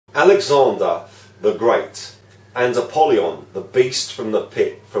Alexander the Great and Apollyon, the beast from the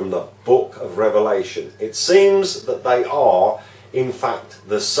pit, from the book of Revelation. It seems that they are, in fact,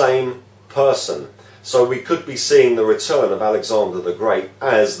 the same person. So we could be seeing the return of Alexander the Great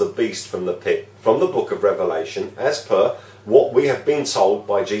as the beast from the pit, from the book of Revelation, as per what we have been told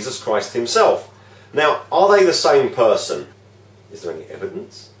by Jesus Christ himself. Now, are they the same person? Is there any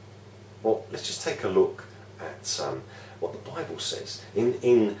evidence? Well, let's just take a look at what the Bible says.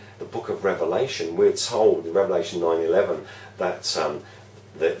 In the book of Revelation, we're told in Revelation 9:11 that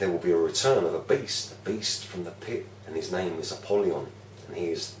there will be a return of a beast from the pit, and his name is Apollyon, and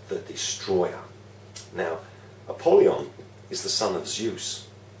he is the destroyer. Now, Apollyon is the son of Zeus,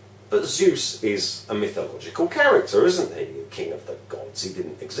 but Zeus is a mythological character, isn't he? King of the gods. He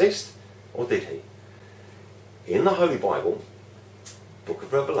didn't exist, or did he? In the Holy Bible, book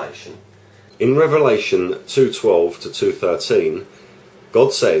of Revelation, in Revelation 2:12 to 2:13,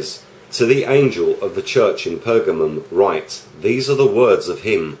 God says, "To the angel of the church in Pergamum write, these are the words of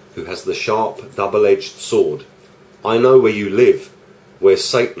him who has the sharp double-edged sword. I know where you live, where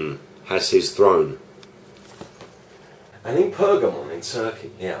Satan has his throne." And in Pergamum, in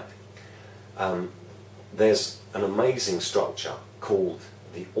Turkey, there's an amazing structure called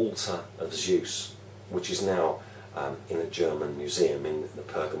the Altar of Zeus, which is now in a German museum, in the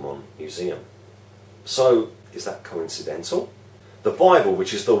Pergamon Museum. So, is that coincidental? The Bible,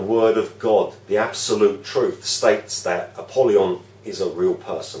 which is the Word of God, the absolute truth, states that Apollyon is a real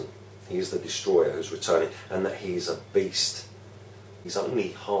person. He is the destroyer who's returning, and that he is a beast. He's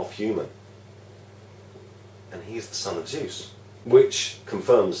only half human. And he is the son of Zeus, which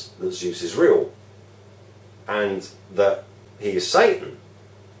confirms that Zeus is real, and that he is Satan,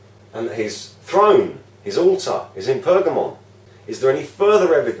 and that his throne, his altar, is in Pergamon. Is there any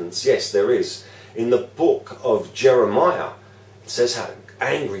further evidence? Yes, there is. In the book of Jeremiah, it says how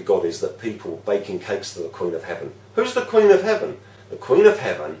angry God is that people baking cakes to the Queen of Heaven. Who's the Queen of Heaven? The Queen of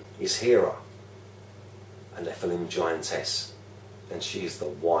Heaven is Hera, a Nephilim giantess, and she is the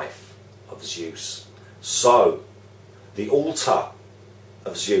wife of Zeus. So, the altar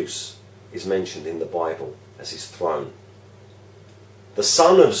of Zeus is mentioned in the Bible as his throne. The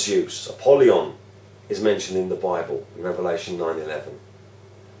son of Zeus, Apollyon, is mentioned in the Bible in Revelation 9:11.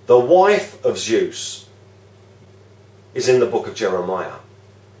 The wife of Zeus is in the book of Jeremiah.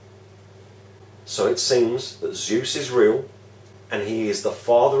 So it seems that Zeus is real, and he is the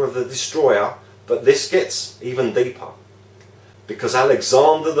father of the destroyer, but this gets even deeper, because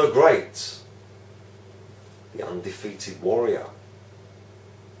Alexander the Great, the undefeated warrior,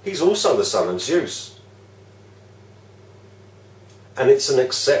 he's also the son of Zeus. And it's an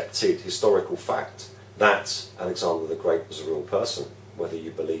accepted historical fact that Alexander the Great was a real person, whether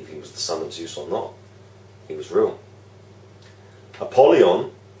you believe he was the son of Zeus or not. He was real.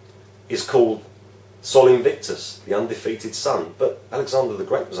 Apollyon is called Sol Invictus, the undefeated son, but Alexander the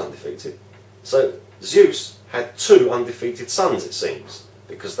Great was undefeated. So Zeus had two undefeated sons, it seems,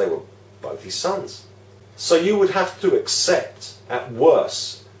 because they were both his sons. So you would have to accept, at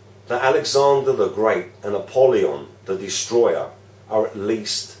worst, that Alexander the Great and Apollyon, the destroyer, are at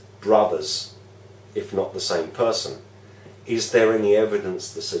least brothers, if not the same person. Is there any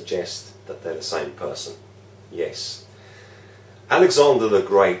evidence to suggest that they're the same person? Yes. Alexander the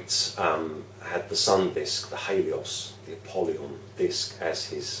Great had the sun disk, the Halios, the Apollyon disk, as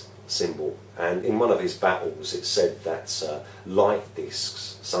his symbol. And in one of his battles it said that light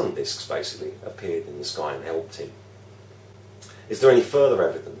disks, sun disks basically, appeared in the sky and helped him. Is there any further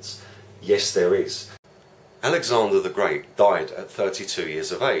evidence? Yes, there is. Alexander the Great died at 32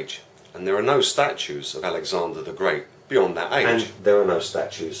 years of age, and there are no statues of Alexander the Great beyond that age. And there are no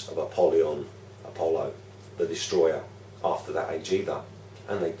statues of Apollyon, Apollo, the destroyer, after that age either.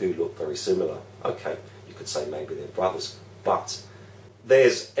 And they do look very similar. Okay, you could say maybe they're brothers, but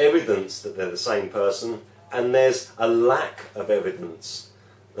there's evidence that they're the same person, and there's a lack of evidence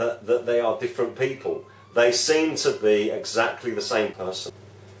that they are different people. They seem to be exactly the same person.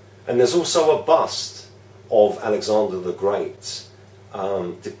 And there's also a bust of Alexander the Great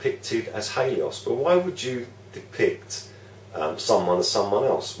depicted as Halios. But why would you depict someone as someone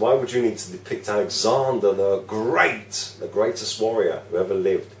else? Why would you need to depict Alexander the Great, the greatest warrior who ever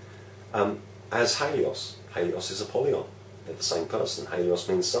lived, as Halios? Halios is Apollyon. They're the same person. Halios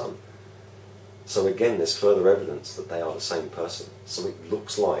means sun. So again, there's further evidence that they are the same person. So it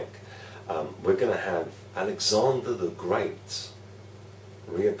looks like we're going to have Alexander the Great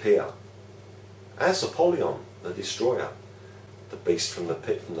reappear as Apollyon, the destroyer, the beast from the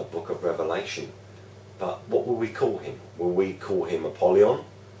pit from the book of Revelation. But what will we call him? Will we call him Apollyon?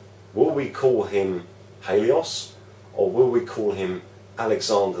 Will we call him Halios? Or will we call him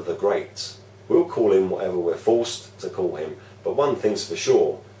Alexander the Great. We'll call him whatever we're forced to call him, but one thing's for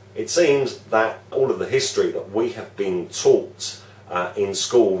sure, it seems that all of the history that we have been taught in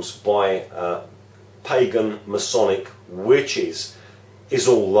schools by pagan Masonic witches is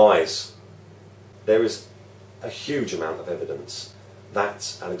all lies. There is a huge amount of evidence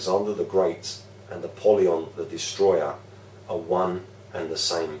that Alexander the Great and Apollyon the Destroyer are one and the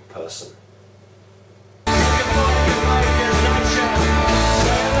same person.